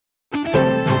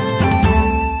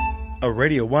a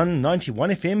Radio 1 91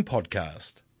 FM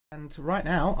podcast. And right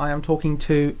now I am talking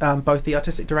to both the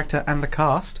artistic director and the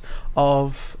cast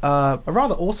of a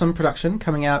rather awesome production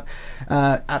coming out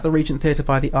at the Regent Theatre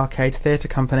by the Arcade Theatre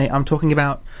Company. I'm talking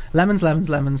about Lemons. 5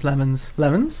 lemons.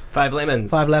 5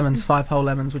 lemons, 5 whole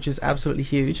lemons, which is absolutely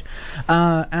huge.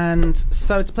 And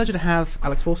so it's a pleasure to have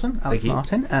Alex Wilson, Alex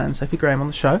Martin, and Sophie Graham on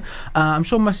the show. I'm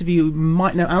sure most of you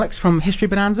might know Alex from History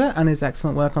Bonanza and his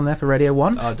excellent work on there for Radio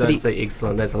 1. Oh, don't say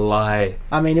excellent, that's a lie.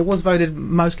 I mean, it was voted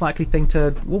most likely thing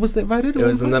to... What was it voted? It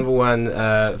was the number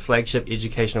one flagship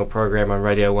educational program on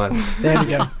Radio 1. There we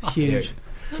go. Huge.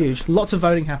 Huge. Lots of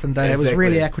voting happened there. Exactly. It was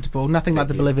really equitable. Nothing like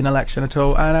the Bolivian election at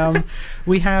all. And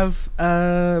we have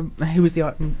and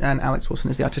Alex Wilson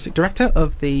is the artistic director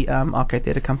of the Arcade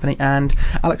Theatre Company, and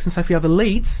Alex and Sophie are the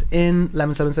leads in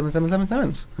Lemons.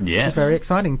 Yes. It's very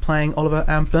exciting, playing Oliver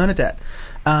and Bernadette,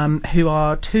 who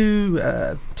are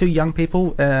two young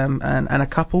people and a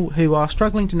couple who are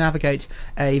struggling to navigate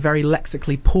a very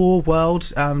lexically poor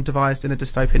world devised in a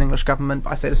dystopian English government.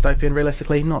 I say dystopian,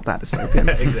 realistically, not that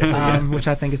dystopian. Exactly. Which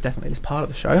I think is definitely this part of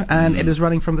the show. And it is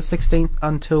running from the 16th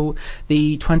until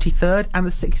the 23rd, and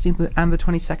the 16th and the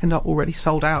 22nd are already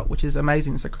sold out, which is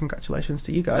amazing. So congratulations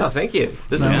to you guys. Oh, thank you.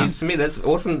 This is news to me. That's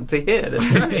awesome to hear. That's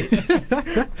great.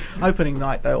 Opening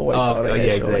night, though, always sold out.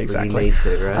 Yeah, exactly. You need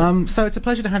to, right? So it's a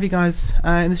pleasure to have you guys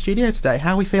in the studio today.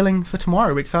 How are we feeling for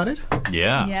tomorrow? Are we excited?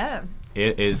 Yeah.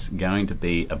 It is going to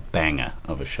be a banger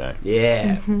of a show.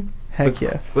 Yeah. Heck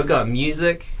yeah. We've got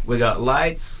music, we've got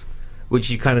lights, which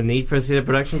you kind of need for a theatre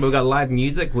production, but we've got live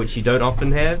music, which you don't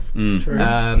often have.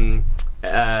 True.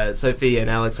 Sophie and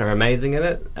Alex are amazing in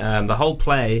it. The whole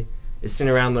play is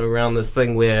centered around this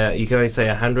thing where you can only say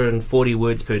 140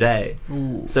 words per day.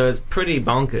 Ooh. So it's pretty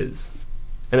bonkers.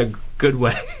 In a good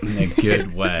way. In a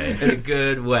good way. In a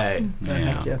good way.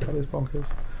 Heck yeah, that is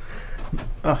bonkers.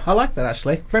 Oh, I like that,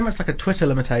 actually. Very much like a Twitter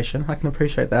limitation. I can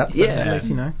appreciate that. But Yeah. at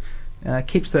least,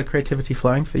 keeps the creativity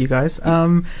flowing for you guys.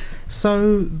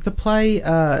 So the play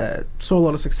saw a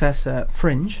lot of success at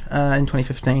Fringe in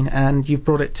 2015, and you've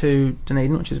brought it to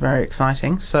Dunedin, which is very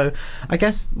exciting. So I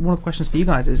guess one of the questions for you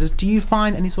guys is do you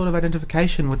find any sort of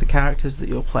identification with the characters that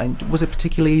you're playing? Was it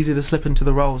particularly easy to slip into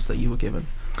the roles that you were given?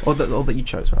 Or that you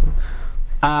chose, rather?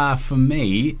 For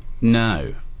me,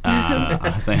 no.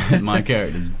 I think my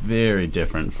character is very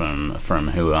different from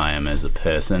who I am as a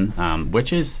person,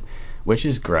 which is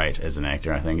great as an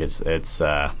actor. I think it's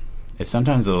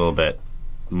sometimes a little bit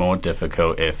more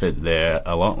difficult if they're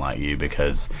a lot like you,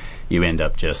 because you end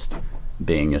up just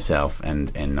being yourself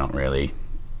and not really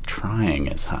trying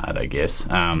as hard, I guess.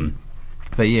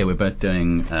 But yeah, we're both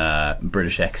doing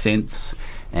British accents,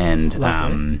 and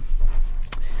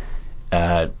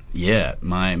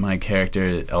my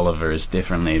character Oliver is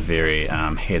definitely very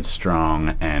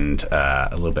headstrong and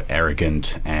a little bit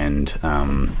arrogant and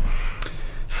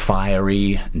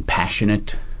fiery and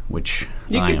passionate, which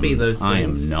You could be those I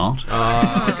things. am not.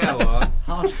 Oh, go on.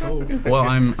 Harsh call. Well,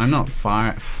 I'm not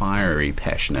fiery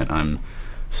passionate. I'm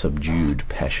subdued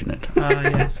passionate.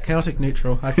 Yes, chaotic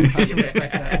neutral. I can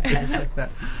respect that. I can respect that.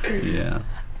 Yeah.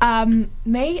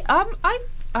 Me,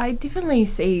 I definitely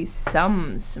see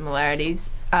some similarities.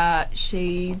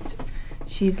 She's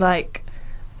like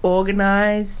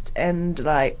organised and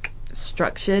like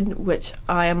structured, which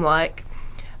I am like,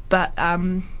 but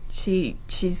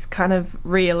she's kind of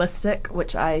realistic,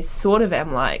 which I sort of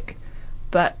am like,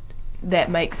 but that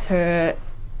makes her,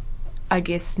 I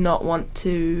guess, not want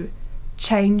to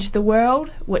change the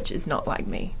world, which is not like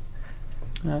me.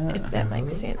 If that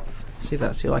makes sense. See,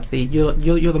 that's you're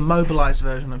the mobilised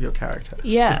version of your character.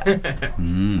 Yeah.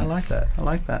 I like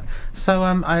that. So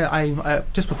I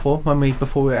just before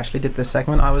we actually did this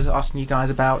segment, I was asking you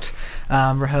guys about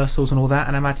rehearsals and all that,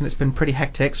 and I imagine it's been pretty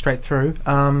hectic straight through.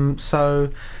 What's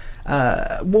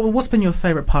been your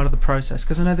favourite part of the process?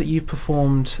 Because I know that you've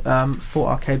performed for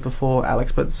Arcade before,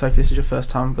 Alex, but Sophie, this is your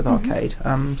first time with Arcade.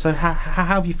 So how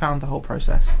have you found the whole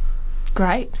process?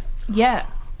 Great. Yeah.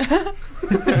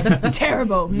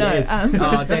 Terrible. No. Yes.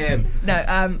 Oh, damn.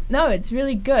 No. No. It's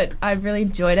really good. I've really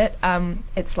enjoyed it.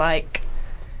 It's like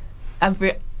I've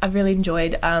really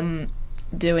enjoyed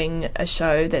doing a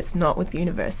show that's not with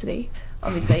university,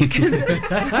 obviously, because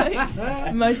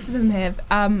most of them have.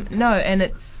 No, and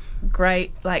it's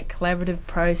great, like collaborative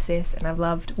process, and I've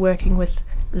loved working with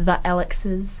the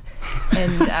Alexes,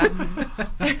 and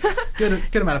good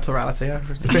amount of plurality.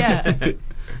 Yeah.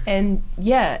 And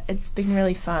yeah, it's been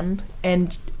really fun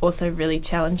and also really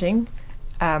challenging.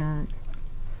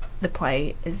 The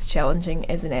play is challenging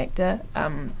as an actor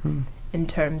in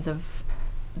terms of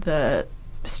the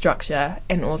structure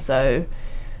and also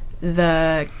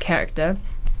the character.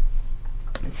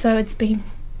 So it's been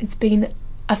it's been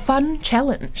a fun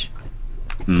challenge.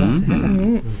 Glad to hear that.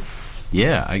 Mm.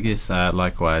 Yeah, I guess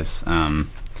likewise.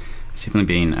 It's definitely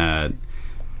been.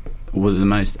 Well, the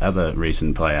most other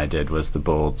recent play I did was The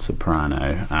Bald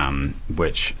Soprano,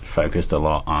 which focused a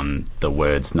lot on the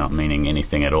words not meaning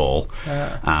anything at all.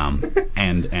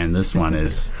 And this one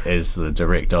is the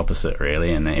direct opposite,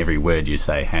 really, and that every word you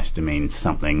say has to mean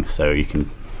something, so you can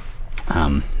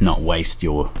not waste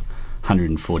your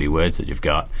 140 words that you've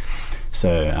got.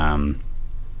 So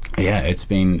yeah, it's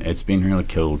been really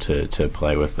cool to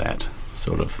play with that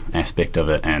sort of aspect of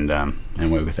it, and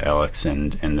work with Alex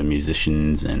and the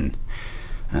musicians and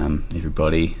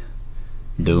everybody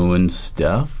doing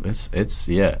stuff. It's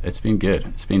been good.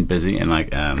 It's been busy, and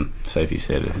like Sophie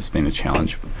said, it has been a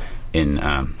challenge in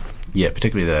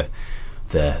particularly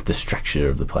the structure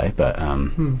of the play. But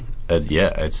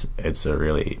it's a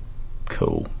really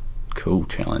cool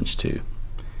challenge to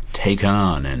take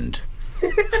on and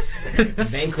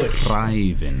Vanquish.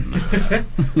 thrive in.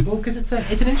 Well, because it's an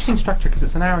interesting structure, because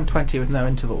it's an hour and 20 with no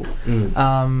interval.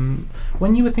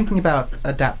 When you were thinking about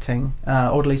adapting,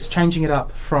 or at least changing it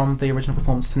up from the original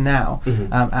performance to now,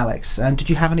 Alex, did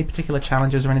you have any particular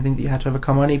challenges or anything that you had to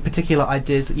overcome, or any particular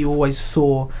ideas that you always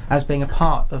saw as being a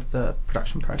part of the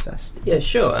production process? Yeah,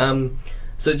 sure.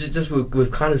 So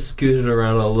we've kind of scooted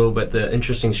around a little bit the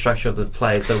interesting structure of the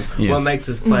play. So what makes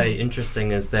this play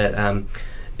interesting is that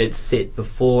it's set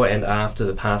before and after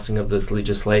the passing of this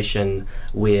legislation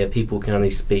where people can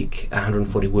only speak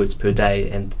 140 words per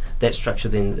day, and that structure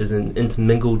then is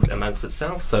intermingled amongst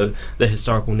itself, so the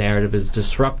historical narrative is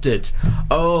disrupted.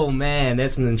 Oh man,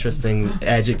 that's an interesting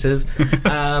adjective.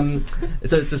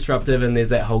 So it's disruptive, and there's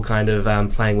that whole kind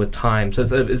of playing with time. So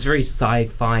it's very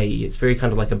sci-fi. It's very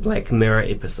kind of like a Black Mirror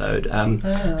episode.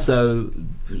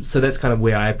 So that's kind of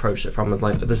where I approached it from. Is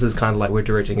like, this is kind of like we're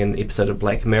directing an episode of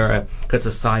Black Mirror, because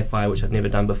it's a sci-fi, which I've never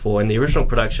done before. In the original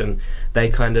production, they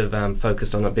kind of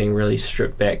focused on it being really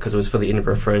stripped back because it was for the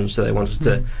Edinburgh Fringe, so they wanted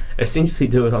to essentially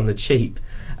do it on the cheap.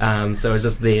 So it was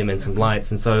just them and some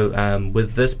lights. And so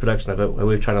with this production of it,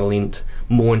 we're trying to lean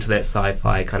more into that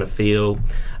sci-fi kind of feel.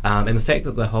 And the fact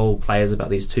that the whole play is about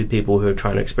these two people who are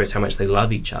trying to express how much they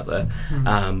love each other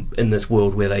in this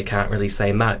world where they can't really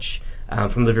say much.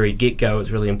 From the very get-go, it's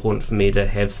really important for me to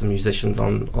have some musicians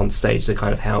on stage to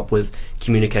kind of help with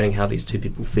communicating how these two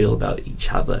people feel about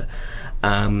each other.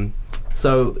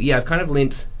 So yeah, I've kind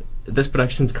of this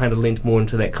production's kind of lent more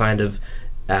into that kind of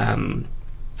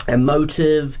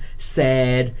emotive,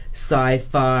 sad,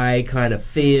 sci-fi kind of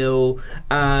feel.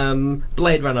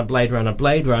 Blade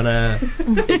Runner,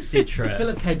 etc.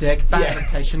 Philip K. Dick, bad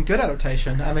adaptation, good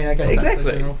adaptation. I mean, I guess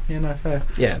exactly. That's fair.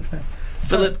 Yeah,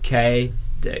 Philip K.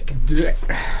 Dick.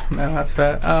 No, that's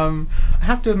fair. I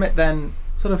have to admit then,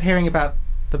 sort of hearing about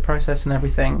the process and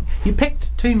everything, you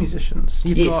picked two musicians.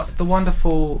 You've got the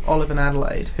wonderful Olive and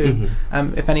Adelaide, who,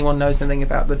 if anyone knows anything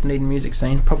about the Dunedin music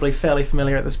scene, probably fairly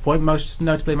familiar at this point, most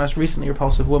recently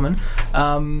Repulsive Woman.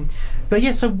 But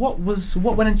yeah, so what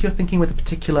went into your thinking with the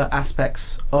particular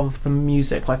aspects of the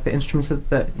music, like the instruments that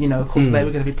of course they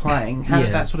were going to be playing? How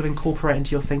did that sort of incorporate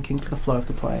into your thinking for the flow of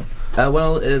the play?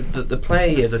 The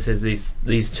play, as I said, is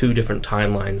these two different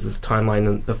timelines. This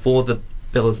timeline before the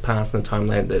bill is passed and a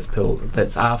timeline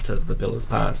that's after the bill is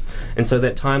passed. And so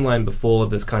that timeline before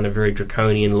this kind of very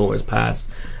draconian law is passed,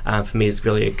 for me, is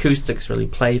really acoustic, it's really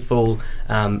playful.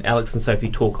 Alex and Sophie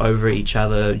talk over each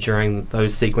other during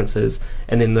those sequences,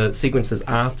 and then the sequences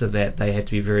after that, they have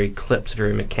to be very clipped,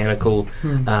 very mechanical.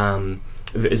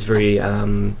 It's very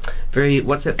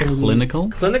what's that thing?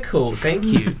 Clinical, thank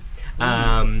you.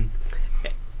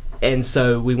 And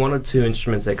so we wanted two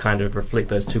instruments that kind of reflect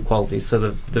those two qualities. So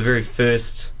the very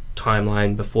first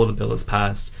timeline before the bill is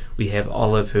passed, we have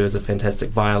Olive, who is a fantastic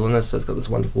violinist, so it's got this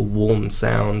wonderful warm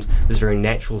sound, this very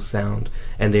natural sound.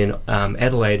 And then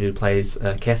Adelaide, who plays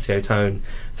Casio tone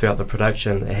throughout the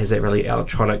production, has that really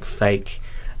electronic, fake,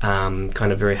 kind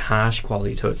of very harsh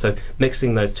quality to it. So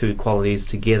mixing those two qualities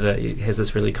together, it has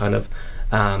this really kind of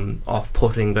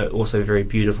off-putting but also very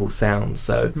beautiful sound.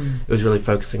 So it was really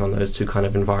focusing on those two kind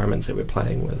of environments that we're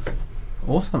playing with.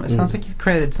 Awesome. It sounds like you've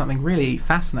created something really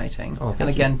fascinating. Thank and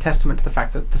again, testament to the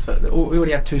fact that we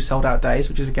already have 2 sold-out days,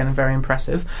 which is again very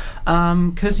impressive.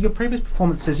 Because your previous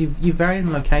performances, you've varied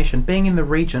in location. Being in the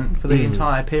Regent for the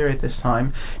entire period this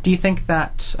time, do you think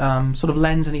that sort of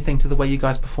lends anything to the way you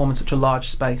guys perform in such a large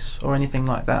space, or anything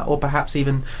like that? Or perhaps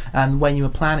even when you were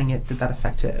planning it, did that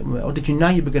affect it? Or did you know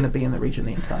you were going to be in the Regent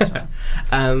the entire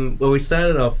time? Well, we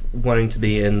started off wanting to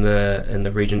be in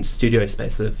the Regent studio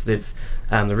space.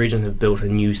 The Regent have built a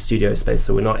new studio space,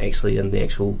 so we're not actually in the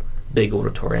actual big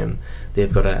auditorium. They've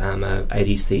got a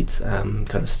 80-seat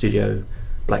kind of studio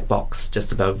black box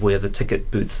just above where the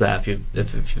ticket booths are, if you're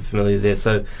familiar there.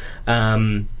 So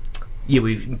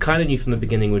we kind of knew from the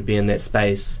beginning we'd be in that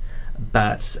space,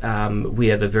 but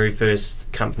we are the very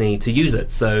first company to use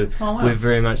it, so we're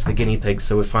very much the guinea pigs.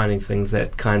 So we're finding things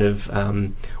that kind of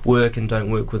work and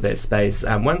don't work with that space.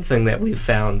 One thing that we've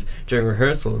found during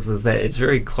rehearsals is that it's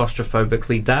very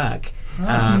claustrophobically dark.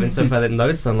 And so far that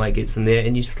no sunlight gets in there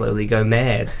and you slowly go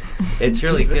mad. It's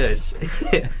really good.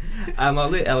 I'll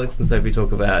let Alex and Sophie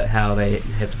talk about how they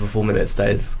have to perform in that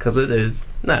space, because it is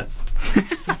nuts.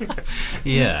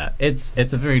 Yeah, it's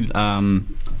a very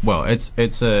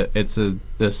it's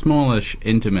a smallish,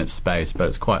 intimate space, but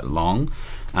it's quite long.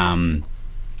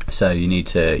 So you need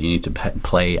to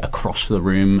play across the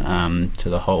room to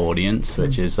the whole audience,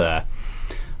 which is I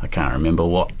can't remember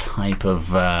what type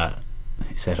of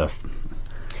is that a.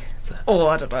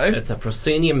 I don't know. It's a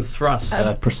proscenium thrust.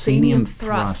 A proscenium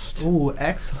thrust. Oh,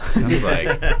 excellent. Sounds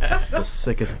like the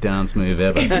sickest dance move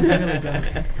ever.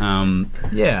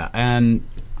 Yeah, and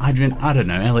I don't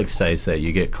know, Alex says that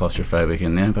you get claustrophobic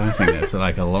in there, but I think that's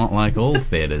like a lot like all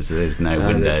theatres. There's no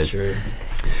windows. That's true.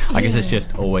 I guess it's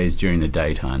just always during the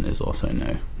daytime. There's also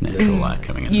no natural light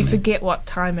coming in. You forget what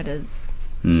time it is.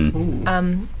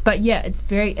 But yeah, it's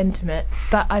very intimate.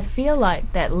 But I feel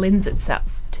like that lends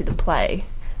itself to the play,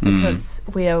 because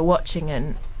we are watching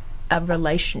a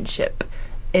relationship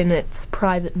in its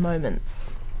private moments.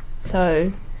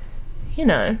 So,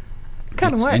 kind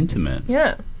of works. It's intimate.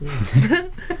 Yeah.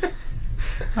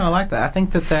 I like that. I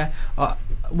think that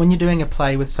when you're doing a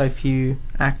play with so few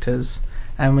actors,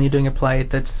 and when you're doing a play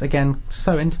that's, again,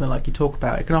 so intimate like you talk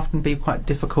about, it can often be quite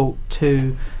difficult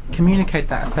to communicate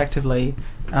that effectively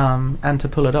and to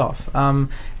pull it off.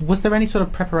 Was there any sort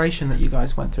of preparation that you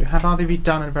guys went through? Have either of you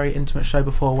done a very intimate show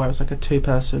before where it was like a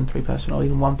 2-person, 3-person, or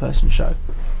even 1-person show?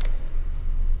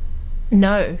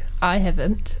 No, I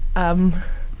haven't. No.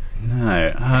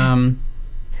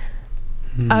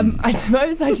 I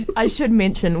suppose I should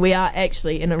mention we are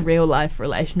actually in a real life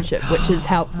relationship, which is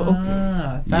helpful.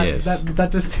 Yes.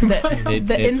 That does seem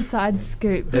The inside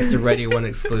scoop. That's a Radio 1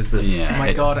 exclusive. Yeah. Oh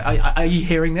my god, are you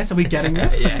hearing this? Are we getting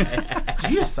this? Yeah.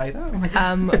 Did you just say that?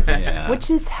 Oh my god. Yeah. Which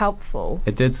is helpful.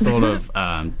 It did sort of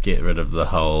get rid of the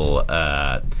whole,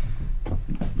 I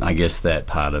guess, that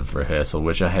part of rehearsal,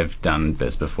 which I have done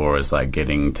bits before, is like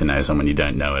getting to know someone you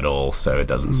don't know at all, so it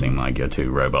doesn't seem like you're two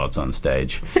robots on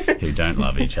stage who don't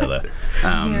love each other.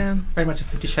 Very much a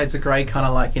 50 Shades of Grey kind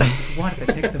of like, why did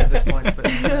they pick them at this point?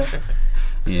 But,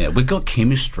 Yeah, we've got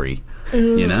chemistry,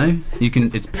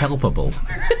 it's palpable.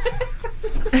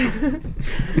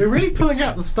 we're really pulling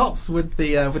out the stops with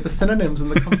the synonyms and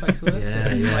the complex words.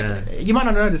 Yeah. You might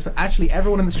not know this, but actually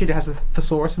everyone in the studio has a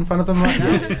thesaurus in front of them right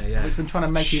now. Yeah. We've been trying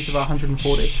to make use of our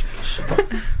 140.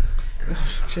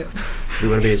 Oh, shit. We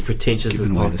want to be as pretentious as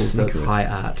Giving away the possible, so it's secret. high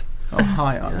art. Oh,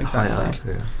 high art, exactly. High art,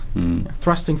 yeah.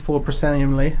 Thrusting forward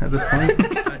prosceniumly at this point.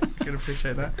 I can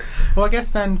appreciate that. Well, I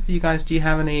guess then for you guys, do you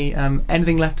have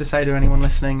anything left to say to anyone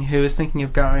listening who is thinking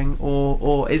of going,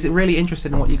 or is it really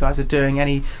interested in what you guys are doing?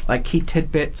 Any like key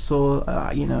tidbits or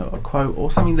a quote or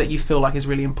something that you feel like is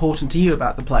really important to you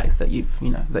about the play that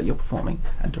that you're performing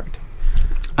and directing?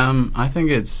 I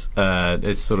think it's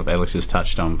sort of Alex has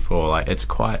touched on before. Like it's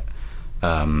quite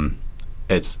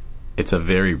it's a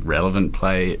very relevant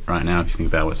play right now if you think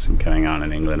about what's going on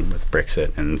in England with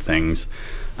Brexit and things,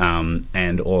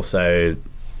 and also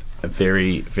a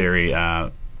very, very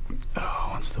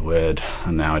what's the word?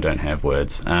 Now I don't have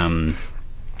words.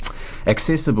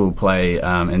 Accessible play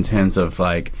in terms of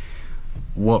like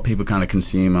what people kind of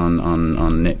consume on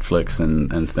Netflix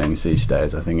and things these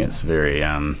days. I think it's very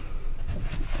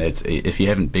it's if you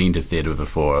haven't been to theatre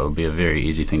before, it'll be a very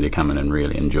easy thing to come in and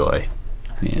really enjoy.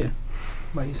 Yeah.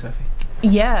 What about you, Sophie?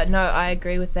 Yeah, no, I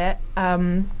agree with that.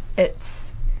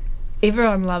 It's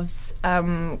everyone loves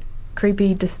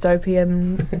creepy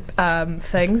dystopian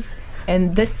things,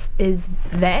 and this is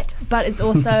that, but it's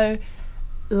also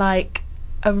like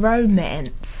a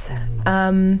romance,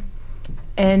 and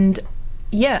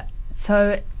yeah,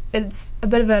 so it's a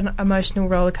bit of an emotional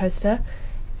roller coaster,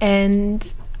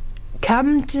 and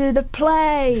come to the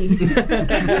play.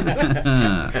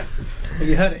 Well,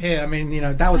 you heard it here. I mean,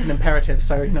 that was an imperative.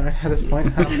 So, at this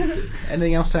point,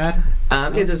 anything else to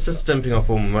add? Just jumping off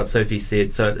on what Sophie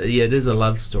said. So, yeah, it is a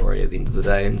love story at the end of the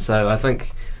day, and so I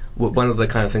think one of the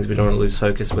kind of things we don't want to lose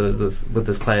focus with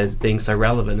this play as being so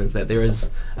relevant is that there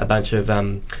is a bunch of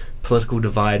political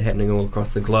divide happening all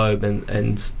across the globe,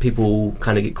 and people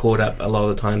kind of get caught up a lot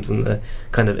of the times in the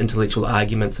kind of intellectual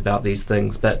arguments about these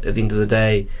things. But at the end of the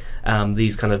day,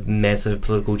 these kind of massive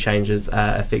political changes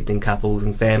are affecting couples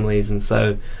and families, and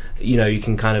so you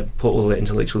can kind of put all the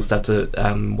intellectual stuff to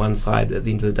one side. At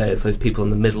the end of the day, it's those people in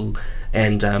the middle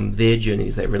and their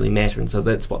journeys that really matter, and so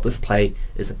that's what this play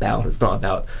is about. It's not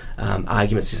about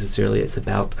arguments necessarily, it's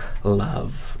about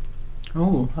love.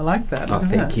 Oh, I like that. Oh,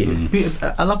 thank you.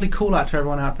 A lovely call out to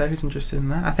everyone out there who's interested in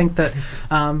that. I think that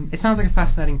it sounds like a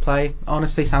fascinating play.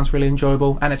 Honestly, sounds really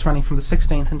enjoyable, and it's running from the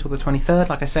 16th until the 23rd.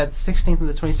 Like I said, the 16th and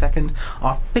the 22nd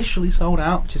are officially sold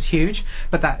out, which is huge,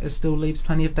 but that still leaves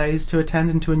plenty of days to attend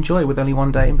and to enjoy, with only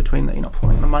one day in between that you're not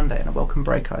performing on a Monday, and a welcome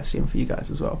break, I assume, for you guys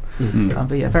as well.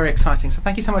 But yeah, very exciting. So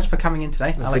thank you so much for coming in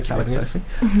today, Alex. Wonderful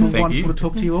to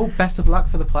talk to you all. Best of luck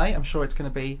for the play. I'm sure it's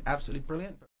going to be absolutely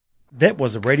brilliant. That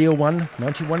was a Radio 1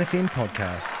 91 FM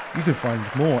podcast. You can find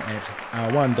more at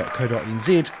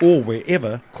r1.co.nz or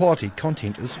wherever quality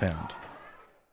content is found.